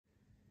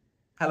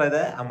Hello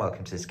there and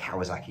welcome to this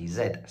Kawasaki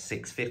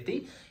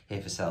Z650,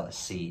 here for sale at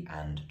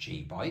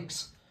C&G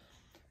Bikes.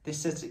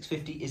 This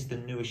Z650 is the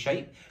newer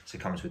shape, so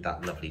it comes with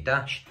that lovely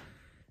dash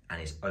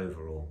and is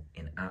overall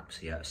in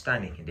absolutely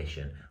outstanding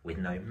condition with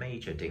no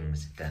major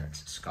dings,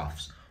 dents,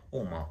 scuffs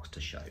or marks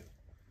to show.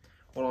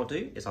 What I'll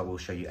do is I will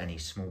show you any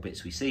small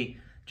bits we see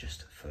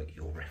just for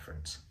your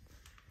reference.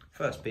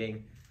 First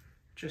being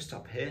just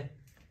up here,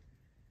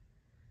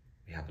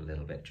 we have a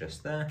little bit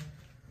just there.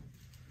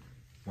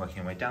 Working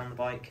our way down the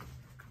bike.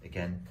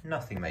 Again,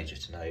 nothing major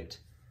to note.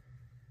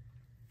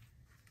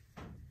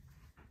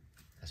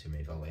 As we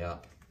move our way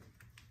up,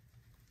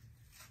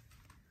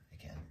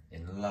 again,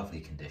 in lovely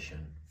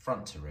condition,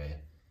 front to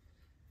rear.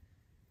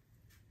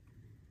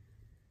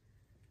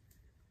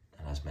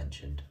 And as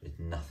mentioned, with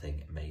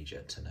nothing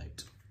major to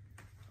note.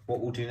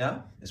 What we'll do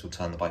now is we'll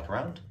turn the bike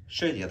around,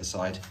 show you the other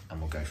side,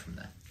 and we'll go from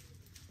there.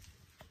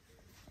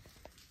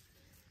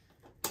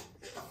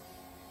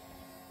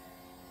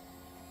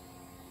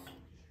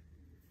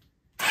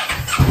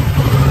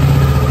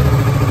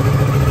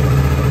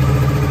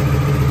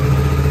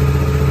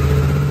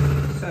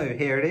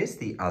 Here it is,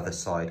 the other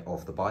side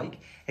of the bike.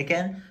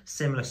 Again,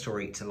 similar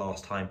story to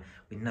last time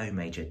with no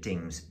major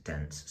dings,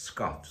 dents,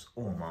 scuffs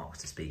or marks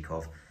to speak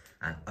of,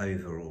 and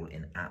overall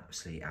in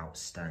absolutely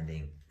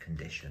outstanding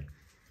condition.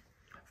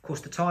 Of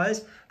course, the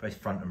tyres, both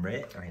front and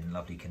rear, are in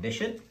lovely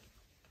condition,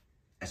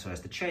 as well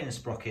as the chain and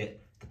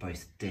sprocket,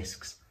 both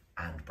discs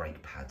and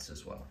brake pads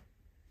as well.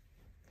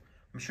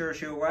 I'm sure as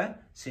you're aware,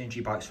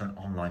 C&G Bikes are an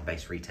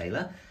online-based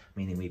retailer,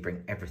 meaning we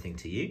bring everything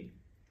to you.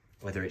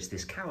 Whether it's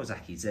this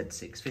Kawasaki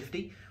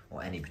Z650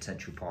 or any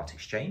potential part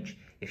exchange,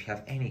 if you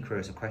have any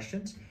queries or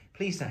questions,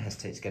 please don't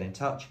hesitate to get in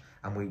touch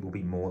and we will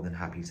be more than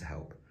happy to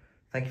help.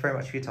 Thank you very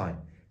much for your time.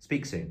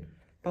 Speak soon.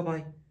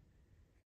 Bye-bye.